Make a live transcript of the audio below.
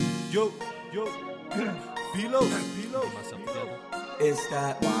Yo, Philo. Myself together. It's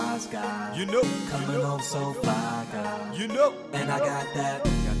that wise guy. You know. Coming home so fly guy. You know. And I got that.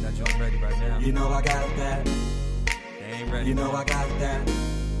 Got that joint ready right now. You know I got that. They ain't ready. You know I got that.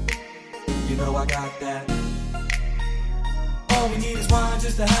 You know I got that. All we need is wine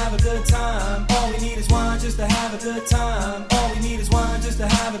just to have a good time. All we need is wine just to have a good time. All we need is wine just to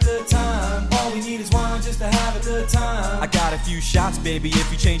have a good time. All we need is wine just to have a good time. I got a few shots, baby,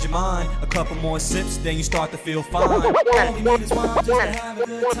 if you change your mind. A couple more sips, then you start to feel fine. All we need is wine just to have a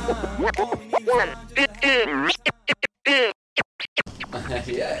good time. All we need is wine just to have a good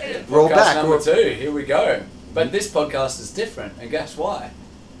Yeah, Roll podcast back. number 2, here we go. But this podcast is different, and guess why?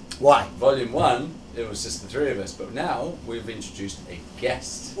 Why? Volume 1, it was just the three of us, but now we've introduced a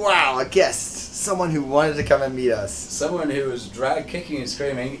guest. Wow, a guest. Someone who wanted to come and meet us. Someone who was dragged kicking and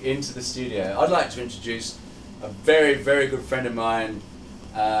screaming into the studio. I'd like to introduce a very, very good friend of mine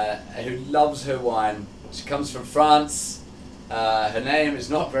who loves her wine. She comes from France. Her name is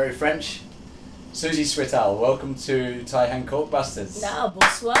not very French. Susie Swital, welcome to Tai-Han Corkbusters.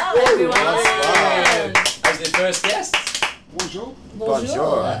 Bonsoir everyone. As the first guest. Bonjour.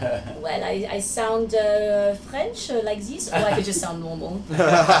 Bonjour. Well, I sound French like this, or I could just sound normal.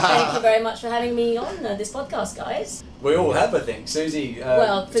 Thank you very much for having me on this podcast, guys. We all have, I think. Susie,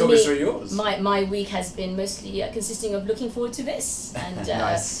 Well, for talk me, us through yours. my week has been mostly consisting of looking forward to this and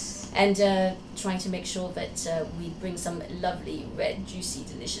Nice. and trying to make sure that we bring some lovely red, juicy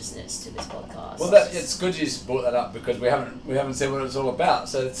deliciousness to this podcast. Well, it's good you brought that up because we haven't said what it's all about.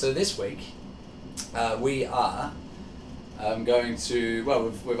 So this week, we are going to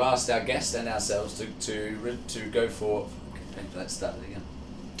we've asked our guest and ourselves to go for. Okay, let's start it again.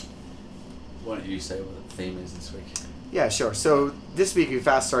 Why don't you say what the theme is this week? Yeah, sure. So this week we've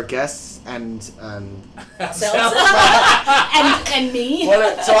asked our guests and Ourselves. and me. Why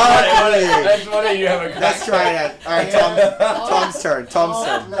don't you have a crack? let's try it. All right, Tom's turn. Tom's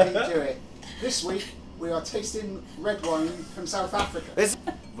turn. Let me do it. This week we are tasting red wine from South Africa. This,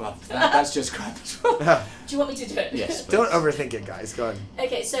 Well, that's just crap. Do you want me to do it? Yes. don't overthink it, guys. Go on.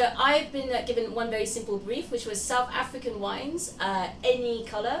 Okay, so I've been given one very simple brief, which was South African wines, any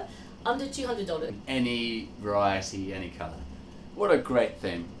color, under $200. Any variety, any colour. What a great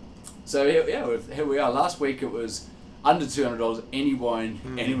theme. So here we are. Last week it was under $200, any wine,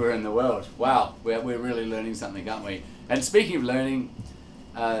 anywhere in the world. Wow, we're really learning something, aren't we? And speaking of learning,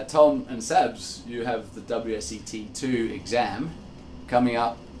 Tom and Sabs, you have the WSET 2 exam coming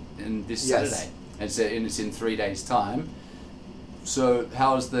up in this Yes. Saturday. It's in 3 days' time. So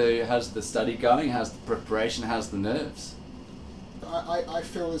how's the study going? How's the preparation? How's the nerves? I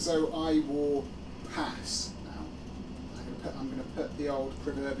feel as though I will pass now. I'm going to put the old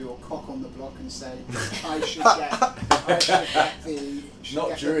proverbial cock on the block and say I should get the.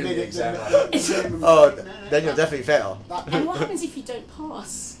 Not during the exam. Oh, then you'll definitely fail. And what happens if you don't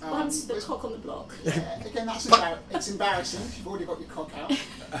pass? What happens to the with- cock on the block? Yeah, again, it's embarrassing. You've already got your cock out,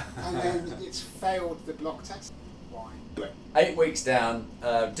 and then it's failed the block test. Wine. 8 weeks down,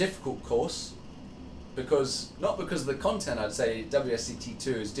 difficult course, not because of the content. I'd say WSET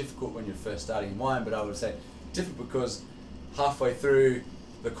 2 is difficult when you're first starting in wine, but I would say difficult because halfway through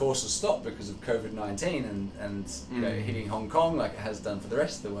the course has stopped because of COVID-19 and hitting Hong Kong like it has done for the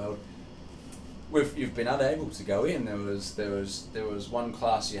rest of the world. You've been unable to go in. There was one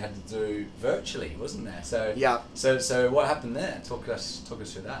class you had to do virtually, wasn't there? So Yeah. So what happened there? Talk us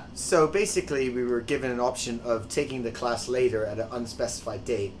through that. So basically, we were given an option of taking the class later at an unspecified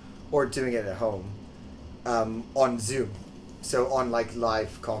date, or doing it at home, on Zoom, so on like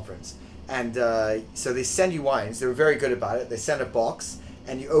live conference. And so they send you wines. They were very good about it. They send a box,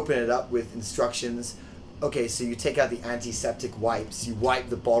 and you open it up with instructions. Okay, so you take out the antiseptic wipes. You wipe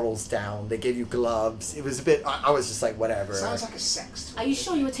the bottles down. They gave you gloves. It was a bit. I was just like, whatever. Sounds like a sex toy. Are you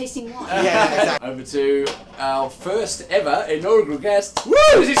sure you were tasting wine? Yeah, exactly. Over to our first ever inaugural guest, Woo!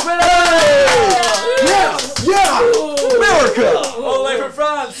 Susie Switter! Yeah, America. All the way from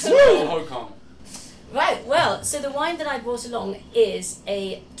France! Oh, Hong Kong. Right, well, so the wine that I brought along is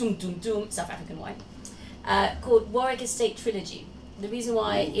a South African wine called Warwick Estate Trilogy. The reason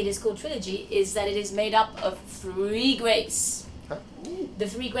why it is called Trilogy is that it is made up of 3 grapes. Huh? The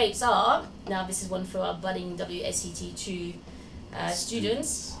 3 grapes are, now this is one for our budding WSET 2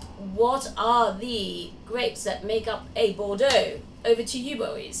 students. What are the grapes that make up a Bordeaux? Over to you,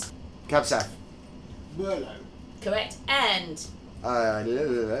 Boris. Cab Sav. Merlot. Correct. And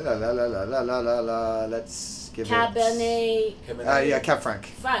Let's give Cabernet it. Yeah, Cab Franc.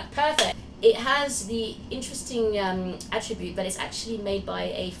 Franc. Perfect. it has the interesting attribute that it's actually made by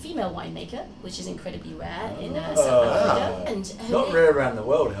a female winemaker, which is incredibly rare in South Africa. And her Not name rare around the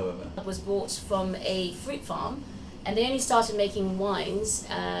world, however. was bought from a fruit farm, and they only started making wines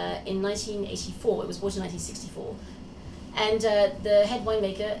in 1984. It was bought in 1964. And the head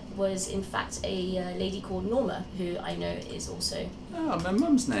winemaker was, in fact, a lady called Norma, who I know is also... Oh, my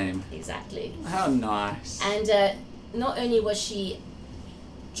mum's name. Exactly. How nice. And not only was she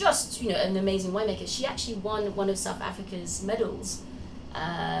just, an amazing winemaker, she actually won one of South Africa's medals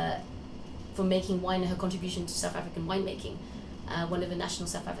for making wine, her contribution to South African winemaking, one of the national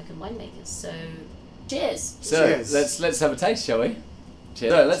South African winemakers. So, cheers. So Cheers. let's have a taste, shall we?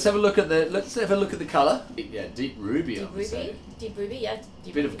 Cheers. So let's have a look at the colour. Yeah, deep ruby. I would say. Deep ruby, yeah.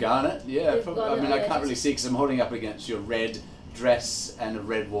 Deep Bit of ruby. garnet. Yeah, Bit of probably, garnet, I mean I yeah, can't really just- see because I'm holding up against your red dress and a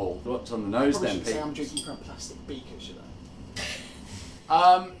red wall. What's on the nose Probably then, should say Pete? I'm drinking from a plastic beaker, should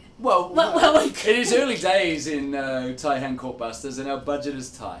I? Well, it is early days in Thai hand Courtbusters and our budget is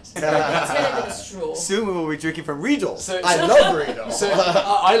tight. it's better than a straw. Soon we will be drinking from Riedel. So- I so- love Riedel. So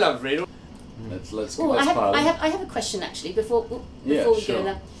I love Riedel. Let's Oh, I pile in. have a question actually before Yeah, we sure. go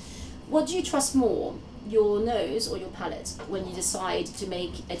there. What do you trust more, your nose or your palate, when you decide to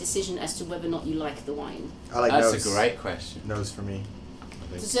make a decision as to whether or not you like the wine? I like That's nose. a great question. Nose for me.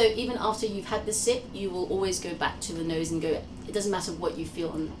 So even after you've had the sip, you will always go back to the nose and go. It doesn't matter what you feel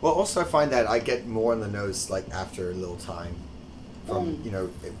on. Well, also I find that I get more in the nose like after a little time, from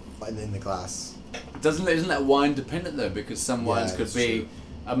in the glass. Isn't that wine dependent though? Because some wines Yeah, could it's be true.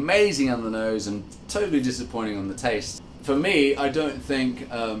 amazing on the nose and totally disappointing on the taste. For me, I don't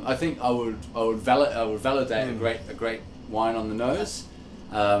think. I think I would validate a great wine on the nose.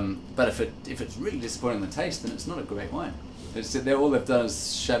 But if it's really disappointing on the taste, then it's not a great wine. All they've done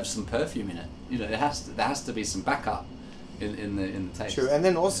is shove some perfume in it. There has to be some backup in the taste. True, and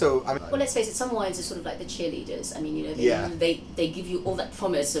then also I mean, Well, let's face it. Some wines are sort of like the cheerleaders. I mean, Yeah. they give you all that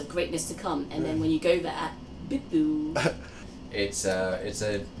promise of greatness to come, and then when you go there, bip boo. It's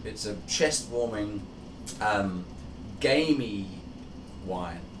a chest warming, gamey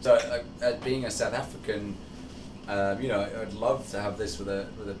wine. So being a South African, I'd love to have this with a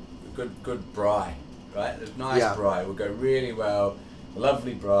good braai, right? A nice Yeah. braai would go really well. A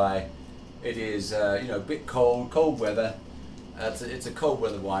lovely braai. It is a bit cold weather. It's a cold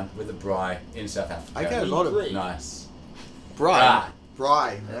weather wine with a braai in South Africa. I get a lot of nice. Bri,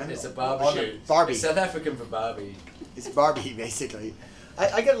 man. It's a On barbecue. the Barbie. It's South African for Barbie. It's Barbie basically.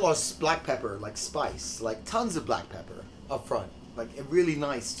 I get a lot of black pepper, like spice, like tons of black pepper up front, like a really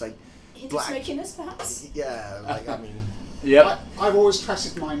nice, like Hint of black. smokiness, perhaps. Yeah, like I mean, Yep. I've always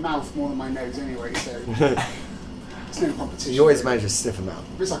trusted my mouth more than my nose anyway, so it's no competition. you always really. manage to sniff them out.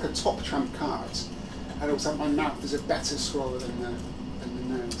 It was like a top trump card. And also my mouth is a better scorer than the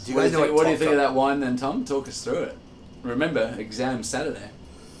nose. Do you What guys do know you what think Top of Cup- that wine then, Tom? Talk us through it. Remember, exam Saturday.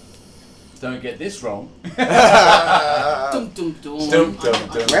 Don't get this wrong. Dum dum dum. Dum, dum,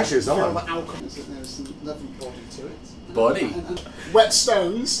 dum. Pressure's I feel on. that alcohol, there's some lovely body to it. Body. And wet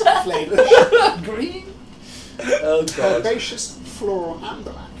stones flavours. Green. Oh God. Herbaceous, floral and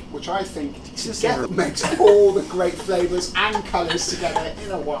black, which I think together makes all the great flavours and colours together in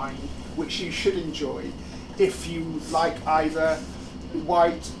a wine, which you should enjoy if you like either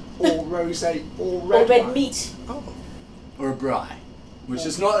white or rosé or red Or red wine. meat. Oh, Or a braai, which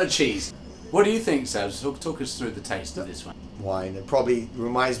is not a cheese. What do you think, Sabs? Talk us through the taste of this one. wine. It probably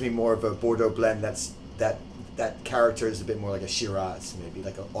reminds me more of a Bordeaux blend. That character is a bit more like a Shiraz, maybe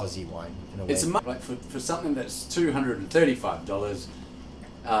like an Aussie wine in a way. It's like for something that's $235.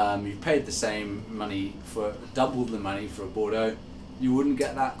 You've paid the same money for double the money for a Bordeaux. You wouldn't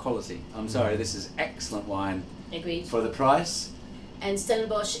get that quality. I'm sorry. This is excellent wine Agreed. for the price. And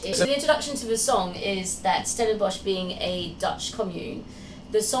Stellenbosch, the introduction to the song is that Stellenbosch being a Dutch commune,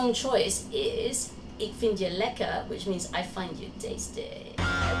 the song choice is Ik vind je lekker, which means I find you tasty.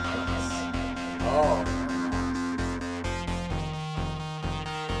 Oh.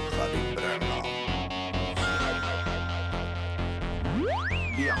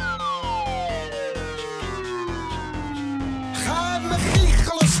 Ga me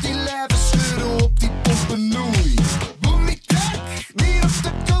giechelen als die leven scheuren op die pompennoei. Boem die kijk, niet op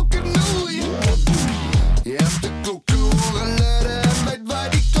de kokernoei. Je hebt de koker horen leren en weet waar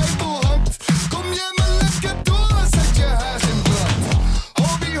die klepel hangt. Kom je maar lekker door, zet je huis in brand.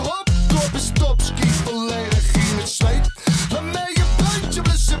 Hobby hop, kloppen stop, ski volledig in het zweet. Laat mij je bandje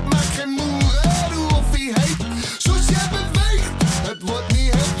blussen, maak geen moer, hoe of hij heet. Zoals jij beweegt, het wordt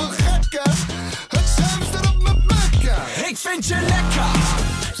niet heel veel gekker. Het zuimst er op mijn bekken. Ik vind je lekker,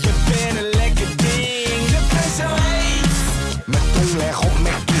 je bent een lekker ding. De pres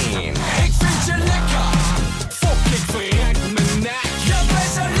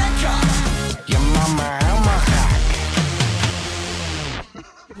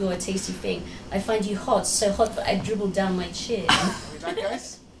you're a tasty thing. I find you hot, so hot that I dribble down my chin. Are we back,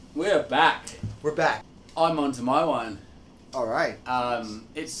 guys? We're back. We're back. I'm onto my wine. All right.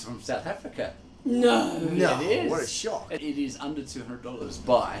 It's from South Africa. No. No, It is. what a shock. It is under $200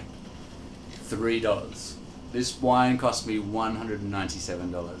 by $3. This wine cost me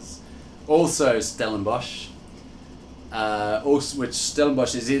 $197. Also Stellenbosch. Which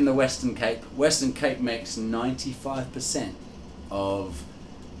Stellenbosch is in the Western Cape. Western Cape makes 95% of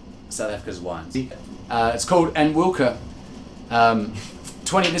South Africa's wines. It's called En Wilke.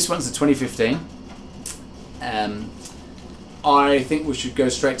 This one's a 2015. I think we should go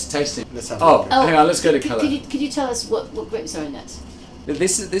straight to tasting. Let's have a look. Hang on, let's go to colour. Could you tell us what grapes are in that?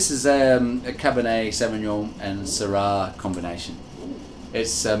 This is a Cabernet Sauvignon and Syrah combination.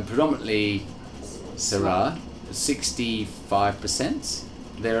 It's predominantly Syrah, 65%,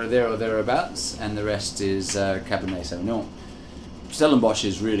 there or thereabouts, and the rest is Cabernet Sauvignon. Stellenbosch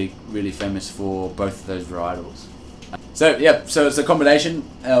is really, really famous for both of those varietals. So it's a combination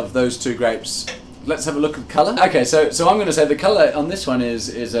of those two grapes. Let's have a look at the colour. Okay, so I'm going to say the colour on this one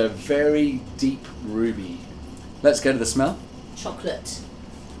is a very deep ruby. Let's go to the smell. Chocolate.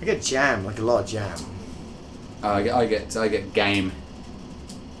 I get jam, like a lot of jam. I get game.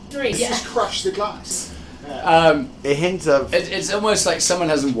 Three. Just crush the glass. A hint of... It's almost like someone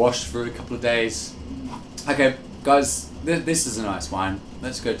hasn't washed for a couple of days. Okay, guys, this is a nice wine.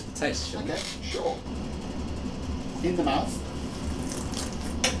 Let's go to the taste, shall we? Okay, sure. In the mouth.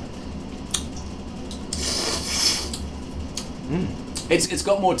 It's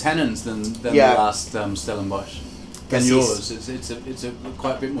got more tannins than Yeah. the last Stellenbosch. Than Yes, yours. It's a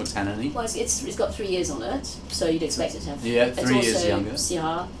quite a bit more tanniny. Well, it's got 3 years on it, so you'd expect it to have. Yeah, it's 3 years also younger.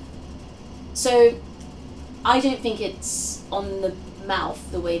 Syrah. So, I don't think it's on the mouth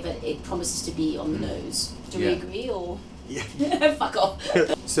the way that it promises to be on the nose. Do we Yeah. agree, or Yeah. fuck off?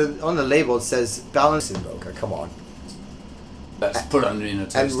 So on the label it says Balance Invoker, come on. Let's put it under in a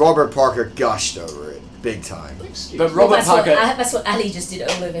toast. And Robert Parker gushed over it, big time. Excuse But me. Robert that's Parker. That's what Ali just did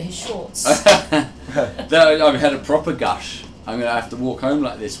all over his shorts. I've had a proper gush. I'm going to have to walk home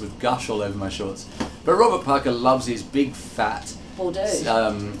like this with gush all over my shorts. But Robert Parker loves his big fat, Bordeaux.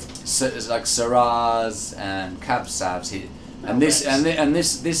 it's like Syrahs and Cab Savs here. And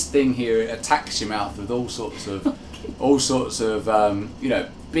this thing here attacks your mouth with all sorts of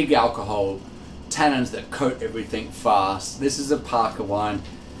big alcohol, tannins that coat everything fast. This is a Parker wine.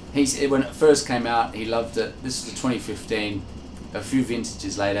 When it first came out, he loved it. This is a 2015. A few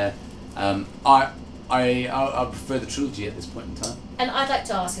vintages later, I prefer the trilogy at this point in time. And I'd like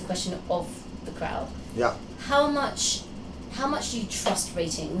to ask a question of the crowd. Yeah. How much do you trust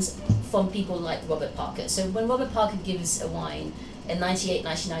ratings from people like Robert Parker? So when Robert Parker gives a wine a 98,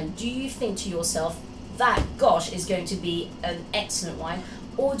 99, do you think to yourself, that, gosh, is going to be an excellent wine?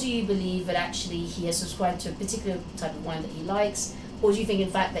 Or do you believe that actually he has subscribed to a particular type of wine that he likes? Or do you think, in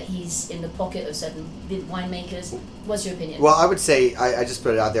fact, that he's in the pocket of certain big winemakers? What's your opinion? Well, I would say, I just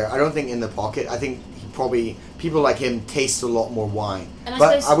put it out there, I don't think in the pocket. I think people like him taste a lot more wine. And I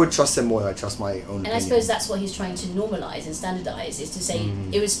but suppose- I would trust him more than I trust my own And opinion. I suppose that's what he's trying to normalise and standardise, is to say,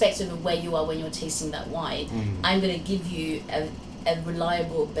 irrespective of where you are when you're tasting that wine, I'm going to give you a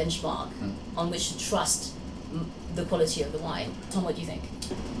reliable benchmark on which to trust the quality of the wine. Tom, what do you think?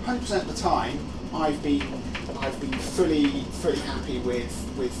 100% of the time, I've been fully happy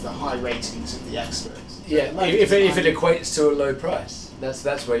with the high ratings of the experts. Yeah, At the moment, if it I'm- equates to a low price,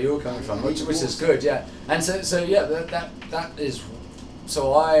 that's where you're coming from, which is good, yeah. And so yeah, that is.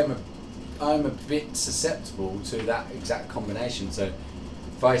 So I'm a bit susceptible to that exact combination. So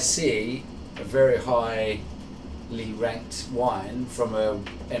if I see a very highly ranked wine from a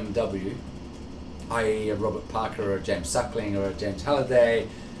MW, i.e. a Robert Parker or a James Suckling or a James Halliday,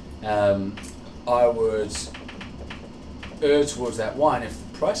 I would err towards that wine if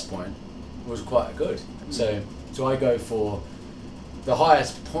the price point was quite good. So I go for the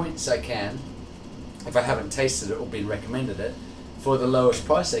highest points I can, if I haven't tasted it or been recommended it, for the lowest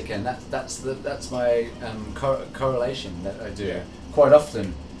price I can. That's my correlation that I do quite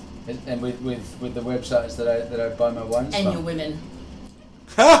often, and with the websites that I buy my wines And from. your women.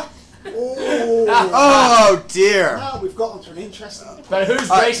 Oh dear. Now we've got onto an interesting. But who's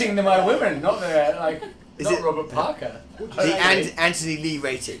rating my women? Not Is not it- Robert Parker. Would you The say Anthony Lee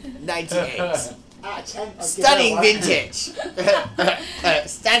rated 98. out of 10? I'd give it a Stunning one. vintage.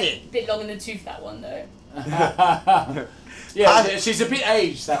 Stunning. Bit long in the tooth, that one, though. Yeah, she's a bit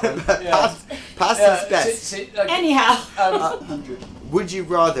aged, that one. Yeah. Past its best. Anyhow. 100. Would you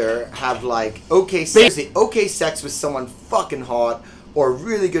rather have like okay sex with someone fucking hot, or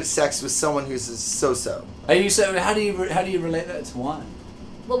really good sex with someone who's so-so? Are you so? How do you relate that to wine?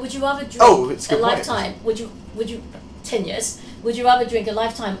 Well, would you rather drink Oh, it's a a good point. lifetime? Would you 10 years? Would you rather drink a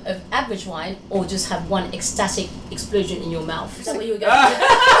lifetime of average wine or just have one ecstatic explosion in your mouth? Is that what you were going to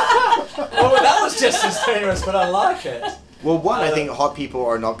Oh, that was just as dangerous, but I like it. Well, one, I think hot people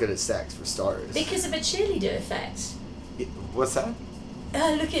are not good at sex, for starters. Because of a cheerleader effect. What's that?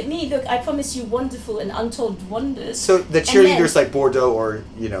 Look at me, look, I promise you wonderful and untold wonders. So the And cheerleaders then- like Bordeaux or,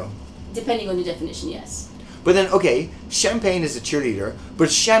 you know. Depending on your definition, yes. But then, okay, champagne is a cheerleader, but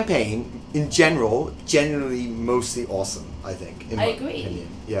champagne, in general, generally mostly awesome, I think. In I my agree. opinion.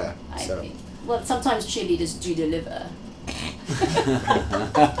 Yeah. I so. agree. Well, sometimes cheerleaders do deliver.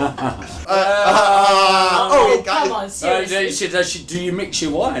 Oh, got come it. on, seriously. Do you mix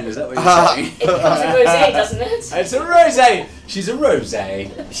your wine? Is that what you're saying? It becomes a rosé, doesn't it? It's a rosé. She's a rosé.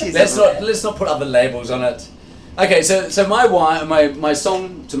 She's Let's not put other labels on it. Okay, so my wine, my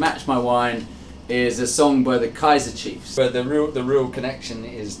song to match my wine is a song by the Kaiser Chiefs. But the real connection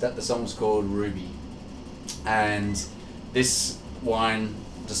is that the song's called Ruby, and this wine,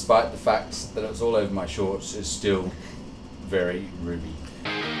 despite the fact that it's all over my shorts, is still very ruby.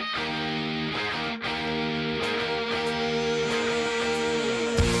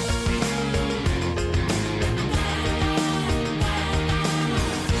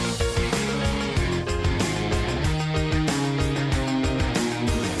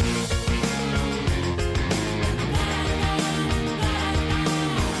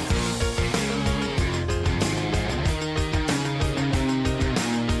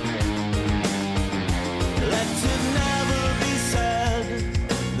 Let it never be said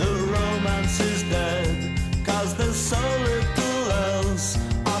the romance is dead, 'cause there's so little else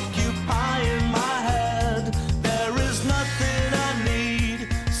occupying my head. There is nothing I need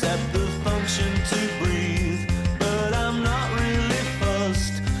except the function to breathe, but I'm not really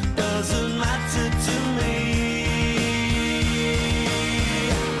fussed, doesn't matter to me.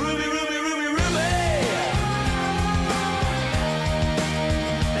 Ruby, Ruby, Ruby, Ruby.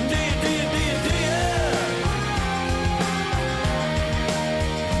 And do you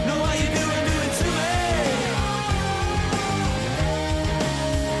know what you're doing to me?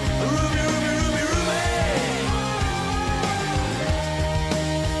 Ruby, Ruby, Ruby, Ruby.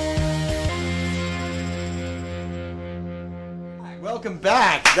 Welcome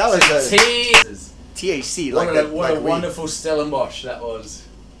back. That was a Teasers. THC, What like a, that. what a like weed. wonderful Stellenbosch that was.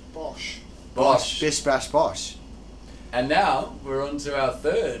 Bosh. Bosch. Bish bash bosh. And now we're on to our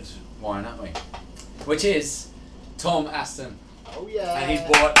third wine, aren't we? Which is Tom Aston. Oh yeah. And he's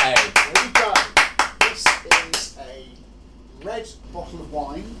bought a. There we go. This is a red bottle of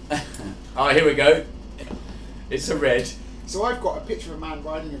wine. Oh, here we go. It's a red. So I've got a picture of a man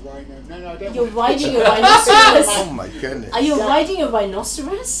riding a rhino. No, I don't. You're want riding a picture. rhinoceros? Oh my goodness. Are you Yeah. riding a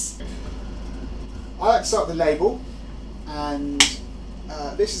rhinoceros? I like to start with the label, and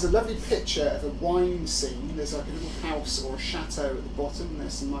this is a lovely picture of a wine scene. There's like a little house or a chateau at the bottom. And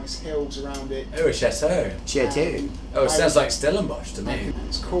there's some nice hills around it. Oh, a chateau. Chateau. Oh, it sounds like Stellenbosch to me. And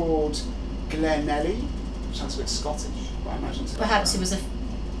it's called Glenelly. Sounds a bit Scottish, but I imagine it's Perhaps he was a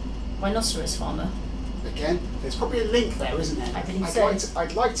rhinoceros farmer. Again, there's probably a link there, isn't there? I believe I'd so.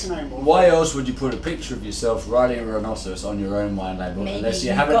 I'd like to know more. Why else would you put a picture of yourself riding a rhinoceros on your own wine label Maybe unless you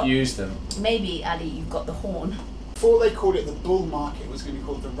you've haven't got- used them? Maybe, Ali, you've got the horn. Before they called it the bull market, it was going to be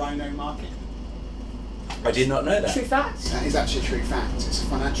called the rhino market. I did not know that. True fact. That is actually a true fact. It's a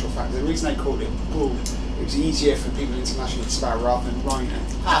financial fact. The reason they called it bull, it was easier for people internationally to spell rather than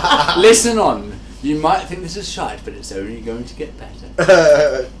rhino. Listen on. You might think this is shite, but it's only going to get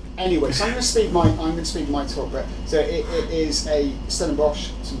better. Anyway, so I'm going to speed my talk. But so it is a Stellenbosch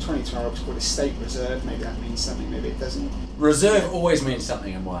from 2012. It's called Estate Reserve. Maybe that means something. Maybe it doesn't. Reserve always means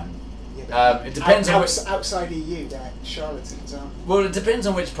something in wine. Yeah, but It depends on which. outside EU, they're charlatans, aren't they? Well, it depends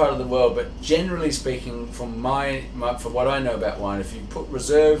on which part of the world, but generally speaking, from from what I know about wine, if you put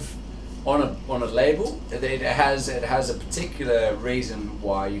reserve on a label, it has a particular reason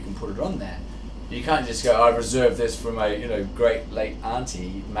why you can put it on there. You can't just go, I reserve this for my great late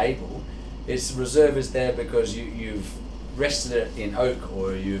auntie Mabel. It's reserve is there because you've rested it in oak,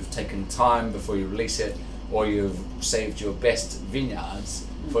 or you've taken time before you release it, or you've saved your best vineyards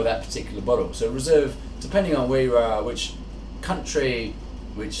for that particular bottle. So reserve, depending on where you are, which country,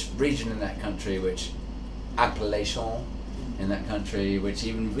 which region in that country, which appellation in that country, which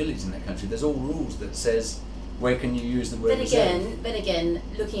even village in that country, there's all rules that says where can you use the word reserve. Then again,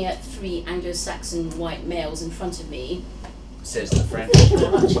 looking at 3 Anglo-Saxon white males in front of me, Says the French. thank you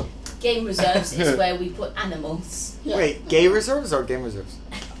very much. Game reserves is where we put animals. Yeah. Wait, gay reserves or game reserves?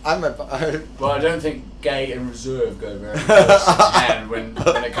 I'm a. Well, I don't think gay and reserve go very close in hand when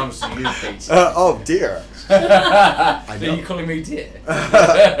it comes to you, Pete. Oh dear. Are you calling me dear?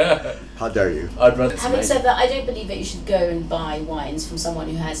 How dare you? I'd rather. Having said that, I don't believe that you should go and buy wines from someone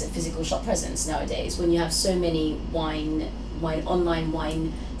who has a physical shop presence nowadays. When you have so many online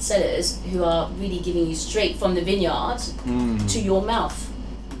wine sellers who are really giving you straight from the vineyard to your mouth.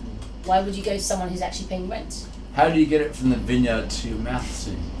 Why would you go to someone who's actually paying rent? How do you get it from the vineyard to your mouth,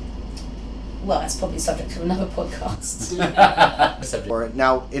 Sue? Well, that's probably subject to another podcast. Or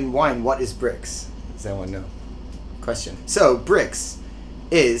now in wine, what is bricks? Does anyone know? Question. So bricks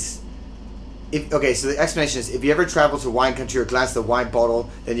is so the explanation is if you ever travel to wine country or glance at the wine bottle,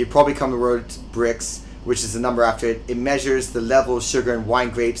 then you probably come to the word bricks, which is the number after it. It measures the level of sugar in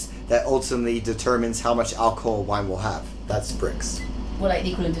wine grapes that ultimately determines how much alcohol wine will have. That's bricks. Well, like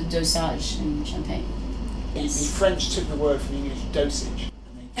the equivalent of dosage in champagne. The French took the word from the English dosage.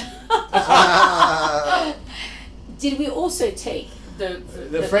 Did we also take the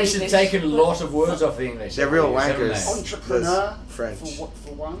French have English- taken a lot of words off the English. They're real haven't they? wankers. Entrepreneur French.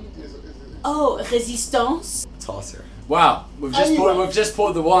 for one is Oh, résistance. Tosser. Wow, we've just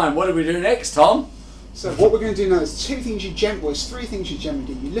poured the wine. What do we do next, Tom? So what we're going to do now is three things you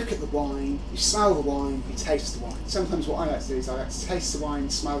generally do. You look at the wine, you smell the wine, you taste the wine. Sometimes what I like to do is I like to taste the wine,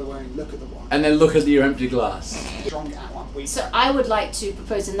 smell the wine, look at the wine. And then look at your empty glass. Strong at one. So I would like to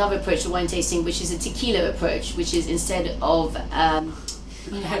propose another approach to wine tasting, which is a tequila approach, which is instead of I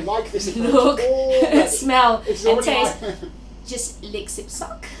like this approach look, already. smell, It's and already taste, just lick, sip,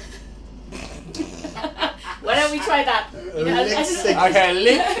 suck. Why don't we try that? You know, I don't know. Okay,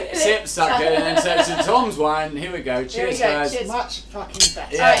 lick, sip, suck it, and then so Tom's wine. Here we go. Cheers, go, guys. cheers. Much fucking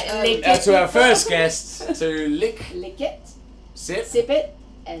better. Yeah. Alright, lick it. To our first guest to lick, Lick it, sip. sip it,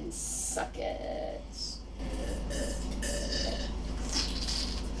 and suck it.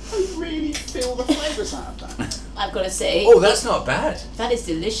 I really feel the flavours out of that. I've got to say, Oh, that's not bad. that is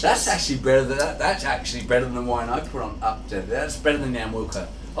delicious. That's actually better than that. That's actually better than the wine I put on up there. That's better than the Amwilka.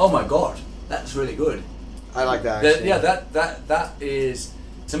 Oh my god, that's really good. I like that. That, Actually. yeah, that is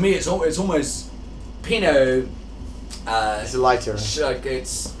to me. It's almost Pinot. It's a lighter. Like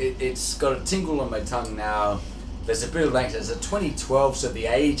it's got a tingle on my tongue now. There's a bit of length. It's a 2012, so the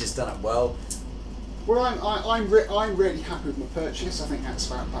age has done it well. Well, I'm really happy with my purchase. I think that's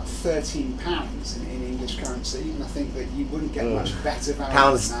about £13 in English currency, and I think that you wouldn't get much better value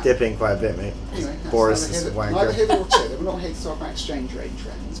Pound's than that. dipping quite a bit, mate. Anyway, that's Boris neither is a here- wanker. Neither here nor there. We're not here to talk about exchange rate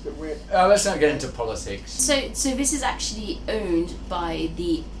trends, but we're Let's not get into politics. So this is actually owned by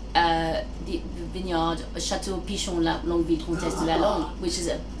the vineyard Château Pichon La Longueville Comtesse de la Langue, which is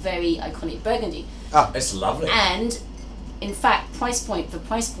a very iconic Burgundy. It's lovely. And in fact, price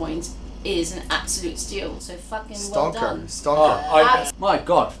point is an absolute steal. So fucking well done. Stonker. My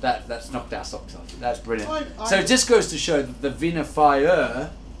God, that's knocked our socks off. That's brilliant. I'm- So it just goes to show that the vinifier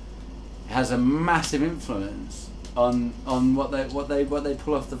has a massive influence on what they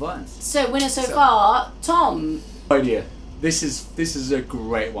pull off the vines. So winner so far, Tom. Idea. This is a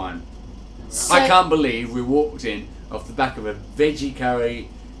great wine. So, I can't believe we walked in off the back of a veggie curry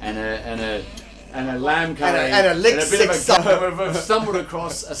and a lamb curry and a lick bit of a six we've stumbled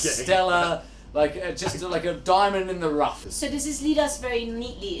across a Stella, just like a diamond in the rough. so does this lead us very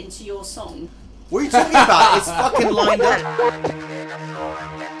neatly into your song? What are you talking about? It's fucking lined up.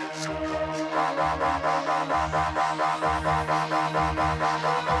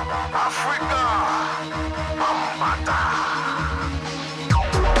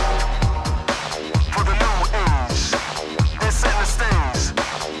 For the new age, they're setting the stage.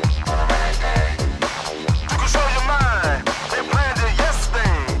 You control your mind, they planned it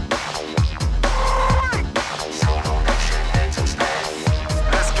yesterday.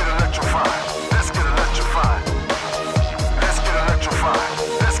 Let's get electrified, let's get electrified. Let's get electrified,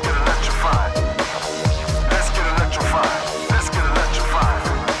 let's get electrified. Let's get electrified, let's get electrified.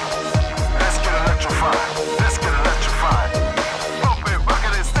 Let's get electrified, let's get electrified. Bump it,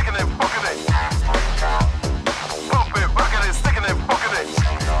 rocket it, sticking it, bucking it. Bump it, rocket it, sticking it, bucking it.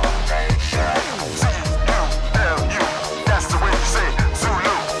 Z-U-L-U, that's the way you say it.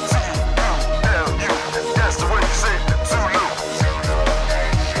 Zulu. Z-U-L-U, that's the way you say it. Zulu.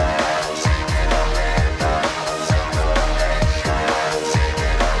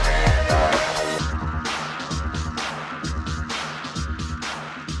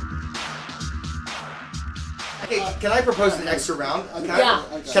 Okay, can I propose an extra round? Can Yeah.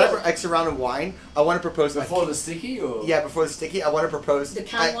 Can I extra round of wine? I want to propose Before the sticky, or Yeah, before the sticky, I want to propose The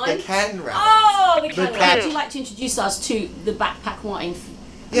can wine? The can round. Oh, the can. can. Would you like to introduce us to the backpack wine?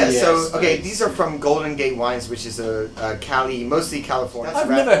 Yeah, Yes, so okay, please. these are from Golden Gate Wines, which is a Cali, mostly California. I've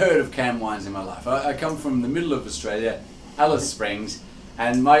never heard of canned wines in my life. I come from the middle of Australia, Alice Springs,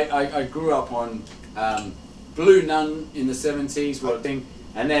 and I grew up on Blue Nun in the 70s were a thing,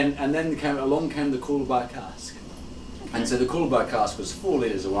 and then along came the Coolabah cask, and so the Coolabah cask was 4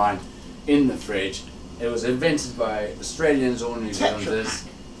 litres of wine in the fridge. It was invented by Australians or New Zealanders,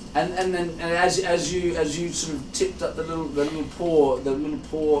 and as you sort of tipped up the little pour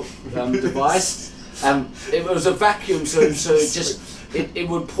device, it was a vacuum, so it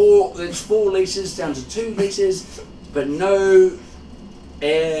would pour. It's 4 litres down to 2 litres, but no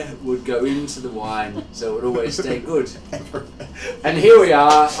air would go into the wine, so it would always stay good. And here we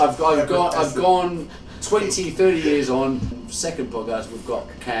are. I've gone 20, 30 years on. Second podcast, we've got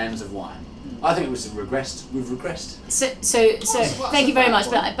cans of wine. I think we've regressed. So thank you very much.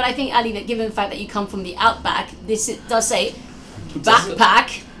 But I think, Ali, that given the fact that you come from the outback, does say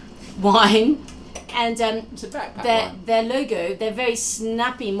backpack wine, and It's a backpack wine. their logo, their very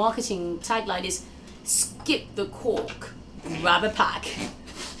snappy marketing tagline is "Skip the cork, grab a pack."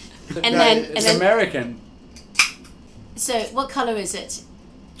 And then American. So what colour is it?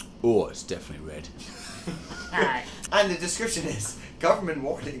 Oh, it's definitely red. And the description is, government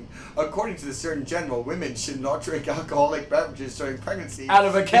warning, according to the Surgeon General, women should not drink alcoholic beverages during pregnancy. Out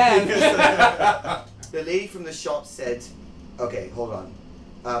of a can. The lady from the shop said, okay, hold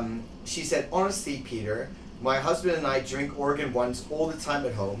on. She said, honestly, Peter, my husband and I drink Oregon ones all the time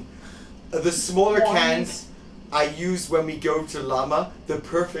at home. The smaller cans I use when we go to Llama, the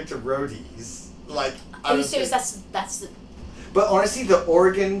perfect roadies. Like, Are you serious? That's the. But honestly, the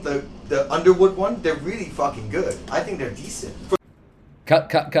Oregon, the Underwood one, they're really fucking good. I think they're decent.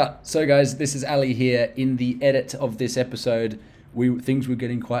 Cut. So guys, this is Ali here. In the edit of this episode, things were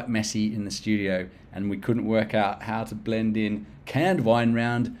getting quite messy in the studio, and we couldn't work out how to blend in canned wine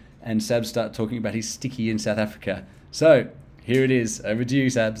round, and Sabs started talking about his sticky in South Africa. So here it is. Over to you,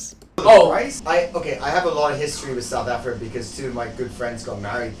 Sabs. Oh, I have a lot of history with South Africa because 2 of my good friends got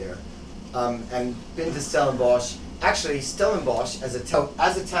married there, and been to Stellenbosch. Actually, Stellenbosch as a town,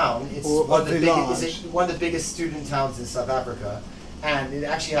 it's one of the biggest student towns in South Africa, and it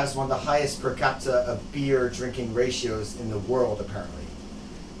actually has one of the highest per capita of beer drinking ratios in the world, apparently.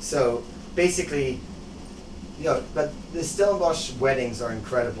 So basically, but the Stellenbosch weddings are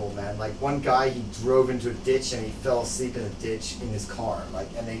incredible, man. Like, one guy, he drove into a ditch and he fell asleep in a ditch in his car. Like,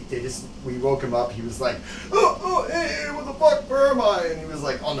 and we woke him up. He was like, oh, hey, what the fuck, where am I? And he was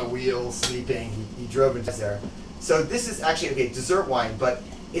like on the wheel, sleeping. He drove into there. So this is actually, dessert wine, but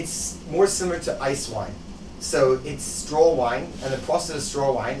it's more similar to ice wine. So it's straw wine, and the process of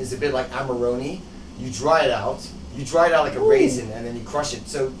straw wine is a bit like Amarone. You dry it out like a raisin, and then you crush it.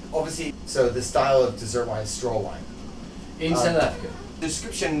 So obviously, the style of dessert wine is straw wine. In South Africa.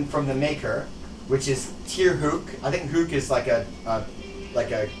 Description from the maker, which is Tier Hoek. I think hoek is like a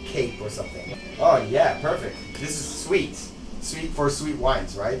cape or something. Oh yeah, perfect. This is sweet for sweet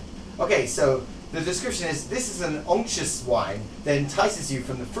wines, right? Okay, so the description is, this is an unctuous wine that entices you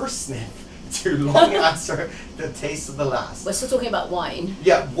from the first sniff to long answer the taste of the last. We're still talking about wine.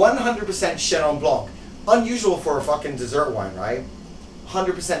 Yeah, 100% Chenin Blanc. Unusual for a fucking dessert wine, right?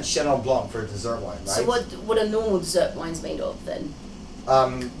 100% Chenin Blanc for a dessert wine, right? So what are normal dessert wines made of then?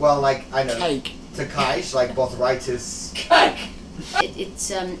 Well, like, I know. Cake. Takaish, like Botrytis. Cake!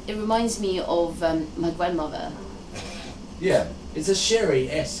 It reminds me of my grandmother. Yeah, it's a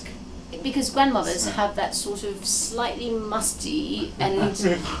sherry-esque. Because grandmothers have that sort of slightly musty and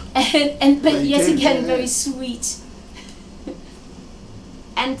but yet again very sweet.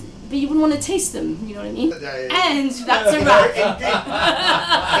 But you wouldn't want to taste them, you know what I mean? And that's a wrap.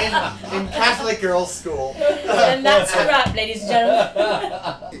 in Catholic girls' school. And that's a wrap, ladies and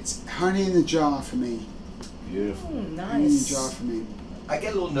gentlemen. It's honey in the jar for me. Beautiful. Honey in the Nice. jar for me. I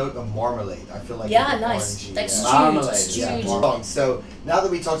get a little note of marmalade. I feel like Yeah, a bit nice. orangey, Like yeah. Marmalade, stewed. Marmalade. So now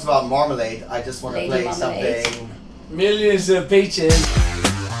that we talked about marmalade, I just want to Lady play Marmalade. something. Millions of peaches.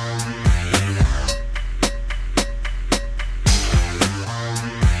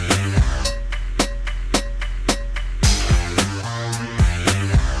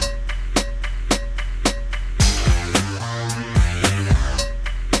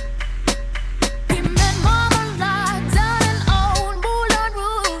 We met Marmalade down in old Moulin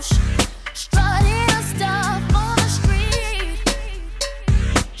Rouge, strutting her stuff on the street.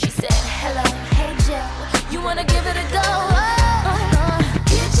 She said, "Hello, hey Joe, you wanna give it a go?"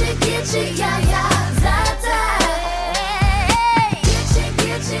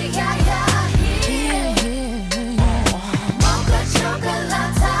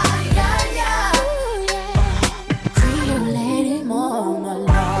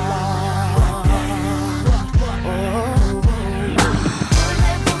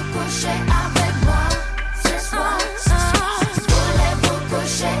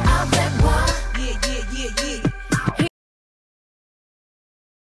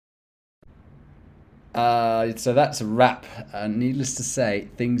 So that's a wrap. Needless to say,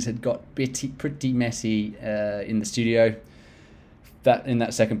 things had got pretty messy in the studio. In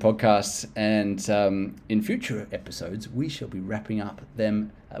that second podcast, and in future episodes, we shall be wrapping up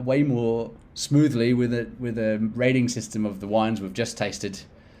them way more smoothly with a rating system of the wines we've just tasted.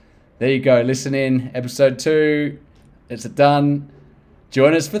 There you go. Listen in. Episode 2. It's done.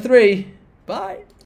 Join us for 3. Bye.